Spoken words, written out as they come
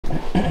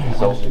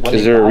So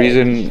is there a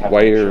reason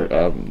why you're?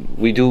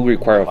 We do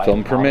require a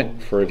film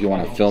permit for if you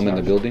want to film in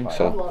the building.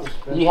 So.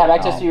 You have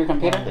access to your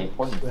computer?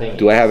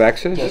 Do I have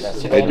access?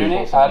 Yes, to the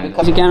internet.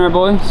 The camera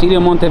boy, City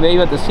of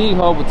Montebello at the City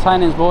Hall with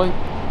sign-ins boy.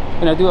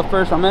 Gonna do a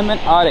First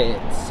Amendment audit.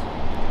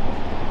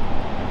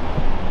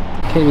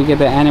 Okay, we get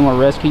the animal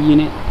rescue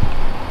unit.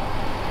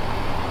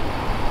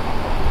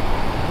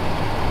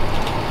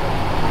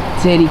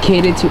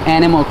 Dedicated to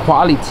animal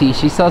quality.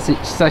 She's such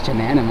an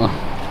animal.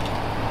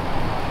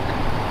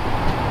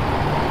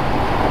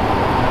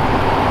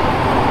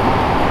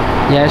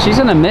 Yeah, she's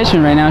on a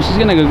mission right now. She's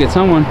gonna go get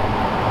someone.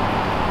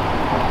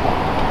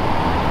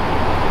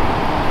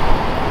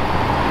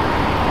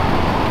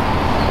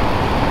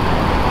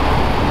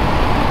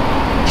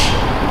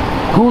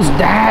 Who's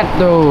that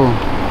though?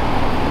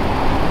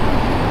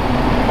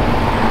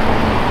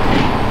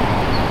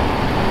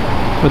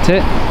 What's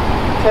it?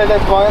 Okay,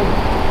 that's fine.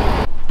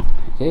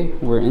 Okay,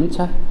 we're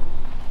inside.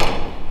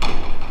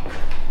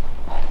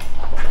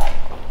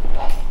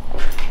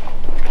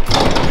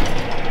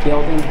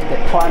 Building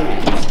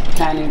department,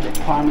 planning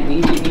department,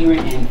 engineering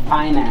and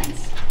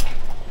finance.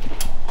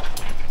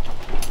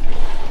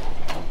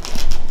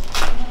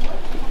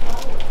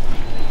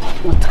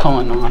 What's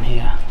going on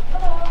here?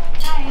 Hello.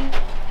 Hi.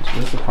 What's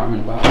this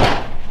department about?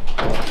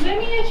 Give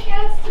me a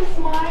chance to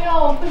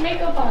smile. Put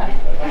makeup on.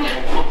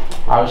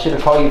 I should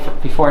have called you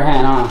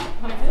beforehand, huh?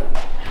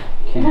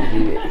 Can't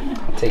believe it.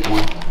 I'll take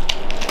one.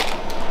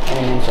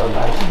 And so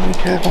nice.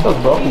 Okay. So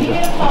broken though.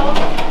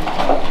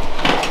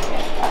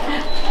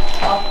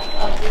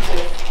 I'll do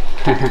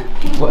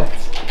this. What?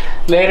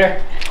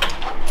 Later.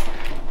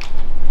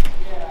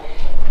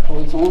 Oh,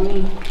 it's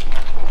only.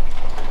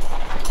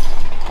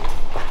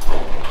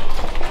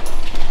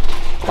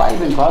 Why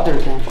even bother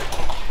then?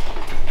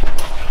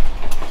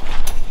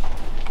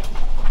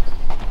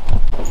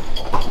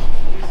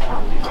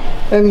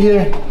 I'm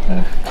here.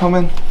 Come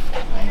in.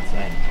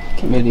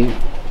 Committee.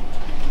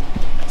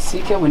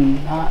 Sika would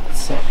not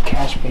accept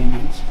cash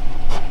payments.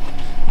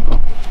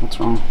 What's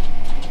wrong?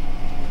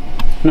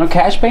 No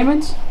cash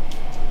payments?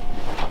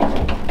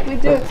 We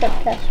do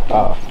accept cash.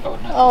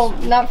 Oh,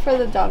 not for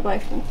the dog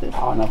licenses.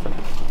 Oh, not for the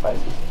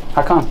license.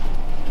 How come?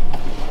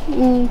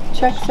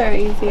 Checks are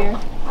easier.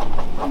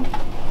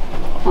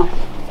 Huh.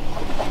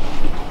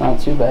 Not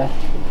too bad.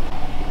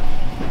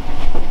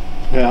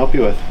 Can I help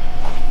you with?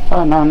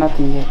 Oh, no,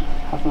 nothing yet.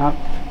 How can I help?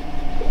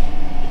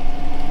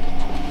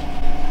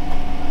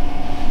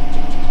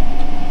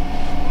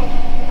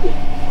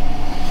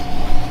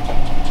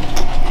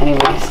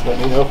 Anyways. Let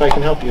me know if I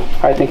can help you.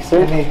 Alright, thank you, sir.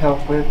 You need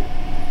help with?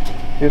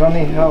 You don't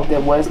need help.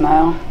 The West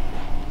Nile?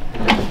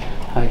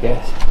 I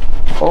guess.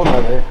 Hold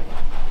on there.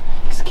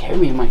 Scare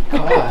me, my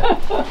God.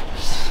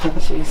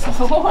 Jesus. Let's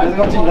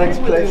go to the next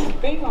place.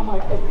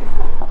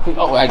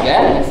 Oh, I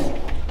guess.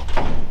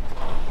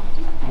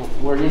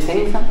 Were they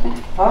saying something?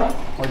 Huh?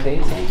 Were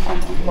they saying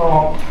something?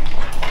 No.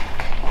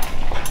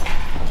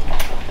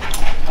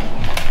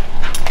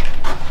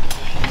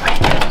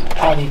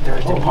 Auditor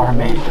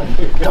department.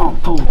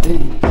 Don't pull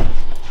things.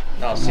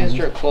 Now, since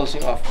you're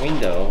closing off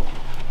window,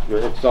 your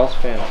exhaust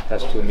fan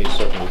has to meet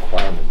certain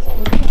requirements.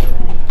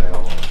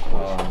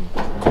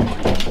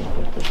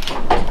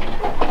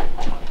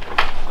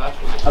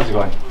 How's it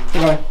going?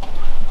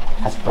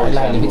 That's very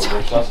light. Let me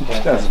tell you.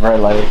 That's very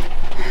light.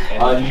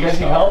 Do you guys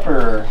need help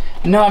or?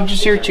 No, I'm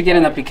just here to get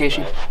an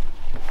application.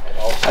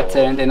 That's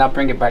it, and then I'll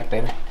bring it back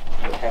later.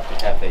 You have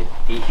to have a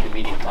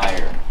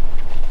dehumidifier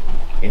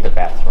in the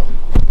bathroom.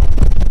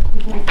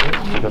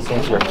 Because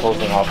since you're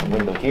closing off the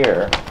window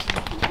here,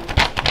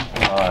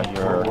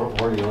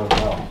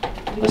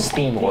 the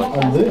steam will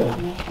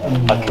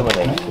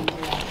accumulate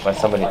when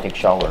somebody takes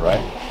shower,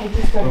 right?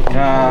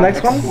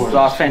 Next one?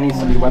 Exhaust fan needs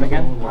to be wet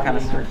again? What kind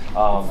of stir? It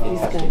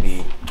has to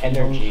be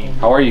energy.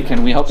 How are you?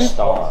 Can we help you?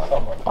 Star.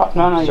 Oh,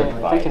 no,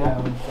 thank you.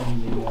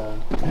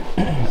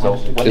 So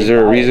Is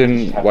there a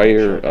reason why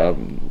you're?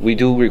 We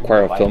do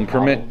require a film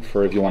permit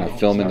for if you want to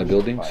film in the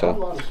building.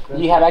 So.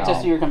 You have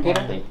access to your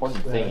computer?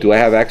 Do I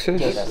have access?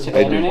 Yes, to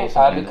the internet.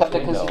 Look up the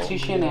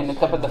Constitution and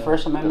look up at the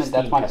First Amendment.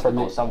 That's my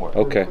permit.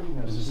 Okay.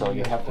 So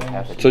you have to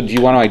have it. So do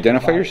you want to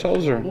identify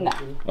yourselves or? No.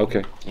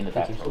 Okay. In the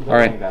bathroom. All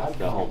right. That's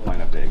the whole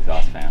point of the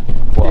exhaust fan.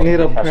 Well, You need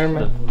a it has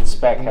permit. The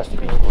spec has to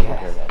be over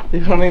here then.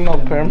 You don't need no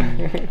permit.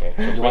 Okay.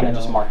 So You want to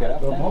just mark it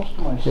up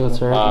then? Yes,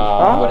 sir.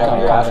 Whatever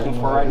you're asking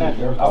for right now.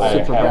 I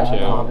Super have bad.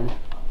 to.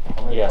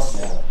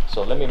 Yes.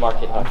 So let me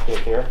mark it up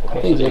here. I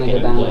Okay. think it's So gonna you go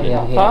can down to here.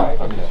 Huh?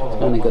 It's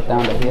gonna go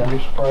down to here.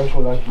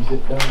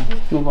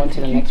 Move on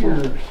to the next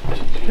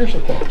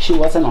one. She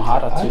was in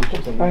Ohara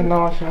too. I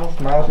know, she has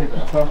magic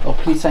and stuff. Oh,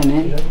 please sign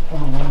in.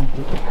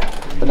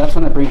 But that's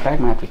when I bring back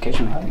my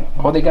application, I think.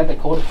 Oh, they got the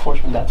code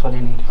enforcement. That's what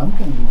they need.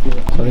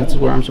 So that's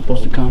where I'm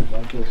supposed to come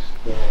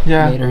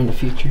Yeah, later in the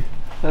future.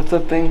 that's the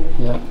thing.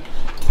 Yeah.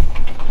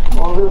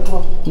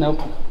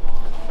 Nope.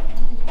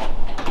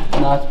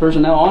 No, it's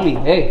personnel only.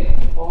 Hey.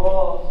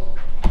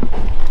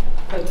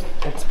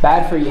 It's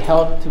bad for your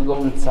health to go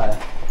inside.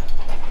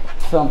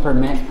 Film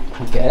permit,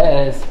 I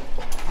guess.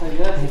 I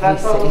guess that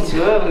sounds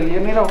good. You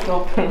need a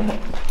film permit.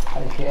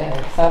 I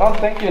guess. I don't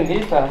think you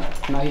need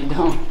that. No, you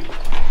don't.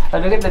 Oh,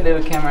 look at the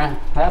little camera.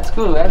 That's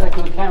cool. That's a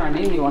cool camera. I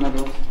need one of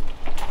those.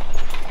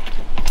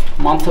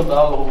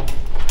 Montebello.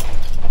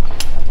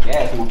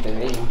 Yeah, it's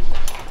Montebello.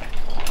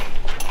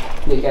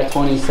 They got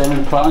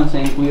 27 problems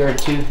and we are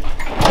too.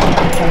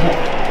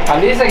 At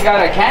least I got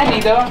a candy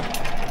though.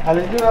 At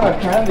least you got a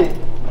candy.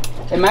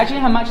 Imagine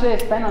how much they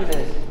spent on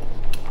this.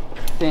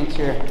 Thanks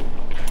here.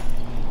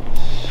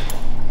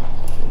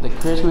 The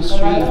Christmas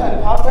tree.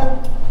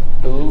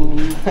 Ooh.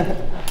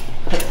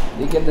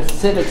 They get the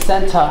Civic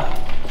Center.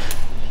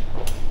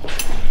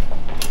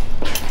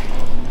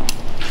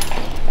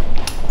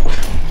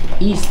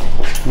 East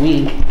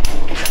Wing.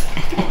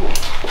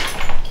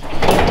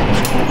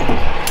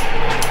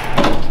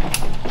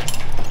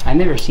 I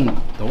never seen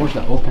doors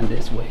that open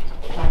this way.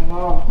 I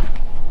know.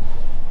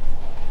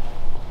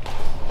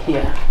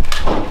 Yeah.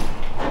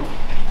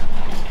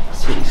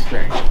 City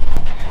Square.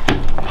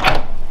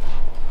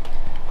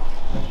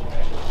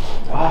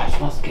 Wow, it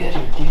smells good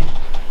here, dude.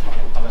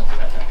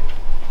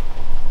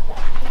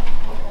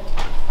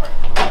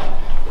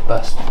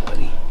 Bust,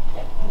 buddy.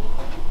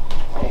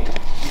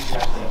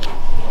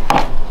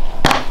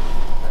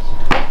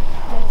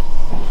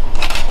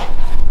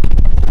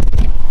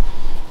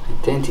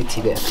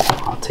 Identity theft.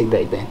 I'll take the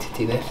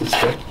identity theft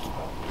instead.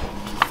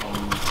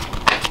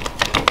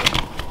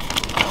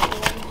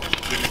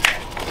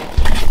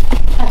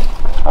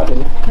 How did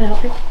it? Can I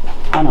help you?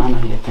 Oh, no,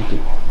 yeah, thank you.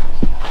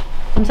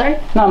 I'm sorry?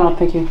 No,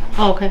 thank you.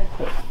 Oh, okay.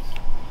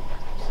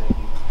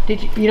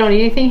 You don't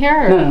need anything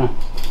here? Or? No.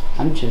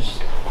 I'm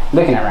just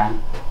looking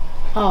around.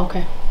 Oh,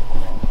 okay.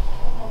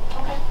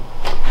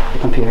 The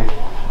computer.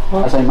 I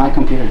was like, my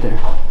computer there.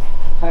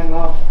 I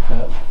know.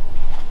 Yep.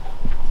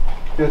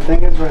 Your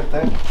thing is right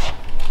there.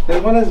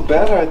 This one is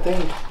better, I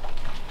think.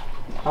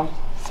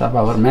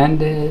 Salvador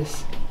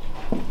Mendez.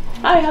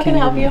 Hi, how can I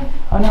help you?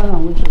 Oh, no,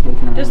 we're just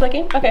looking around. Just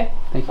looking? Okay.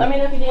 Thank you. Let me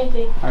know if you need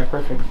anything. Alright,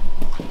 perfect.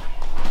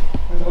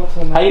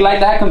 How you like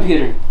that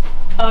computer?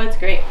 Oh, it's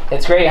great.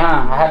 It's great,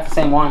 huh? I have the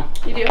same one.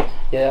 You do?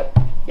 Yep.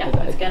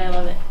 Yeah, it's good. I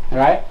love it.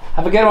 Alright,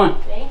 have a good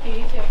one. Thank you.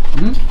 You too.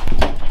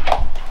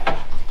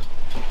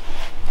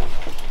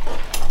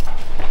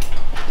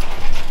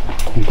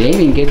 They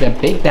didn't get the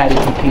Big Daddy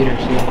computers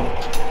here.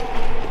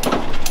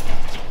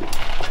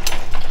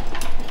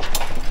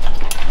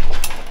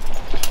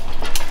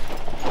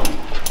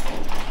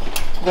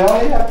 They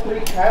only have 3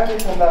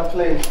 candies in that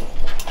place.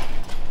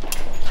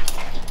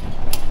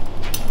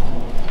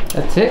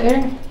 That's it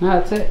here? No,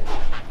 that's it.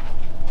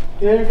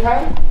 Here you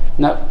can?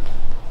 Nope.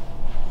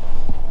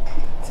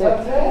 That's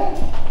That's it.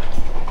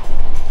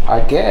 it? I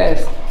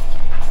guess.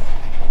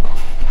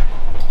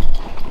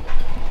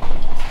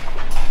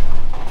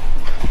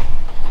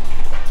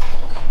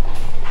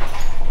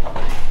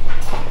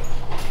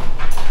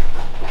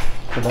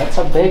 So that's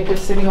how big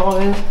this city hall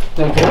is.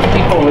 There's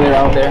people over there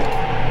out there.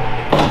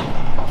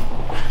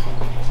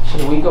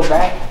 Should we go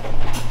back?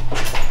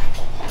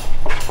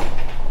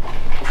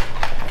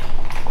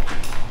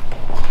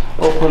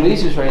 Oh,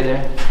 police is right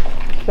there.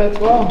 Let's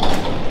go.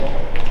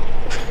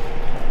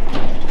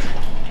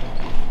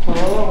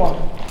 Another one.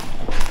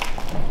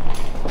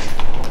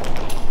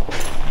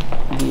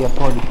 Be a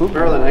party pooper.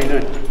 Merlin, how you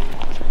doing?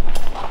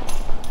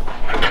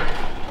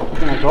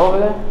 Can I go over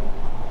there?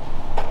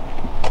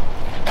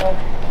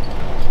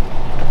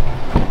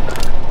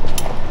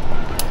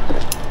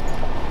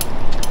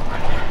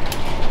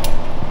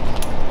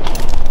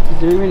 Is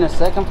there even a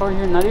second floor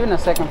here? Not even a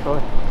second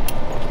floor.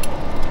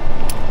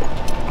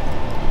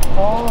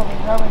 Oh, we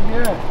have it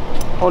here.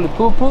 Holy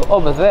poo poo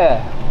over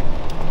there.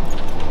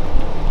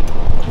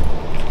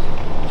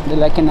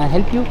 Did I cannot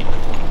help you?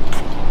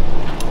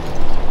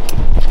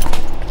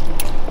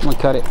 I'm gonna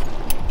cut it.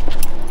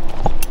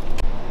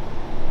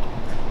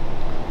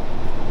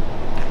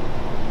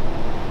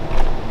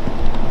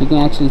 You can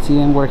actually see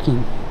them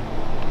working.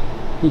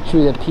 He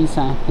threw the peace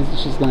sign.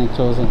 He's just gonna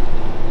close it.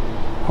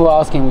 Who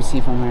else can we see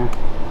from here?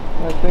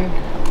 I think.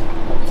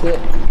 That's it.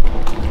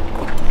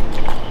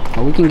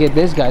 Well, we can get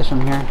this guys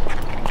from here.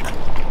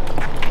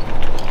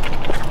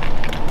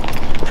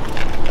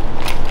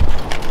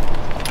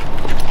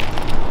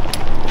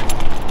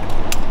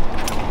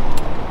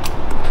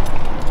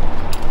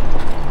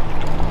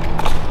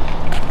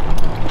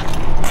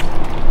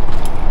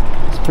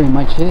 That's pretty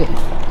much it.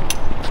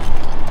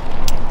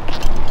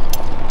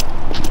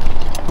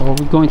 Oh,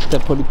 we're going to the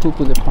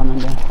Polipupu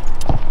department then.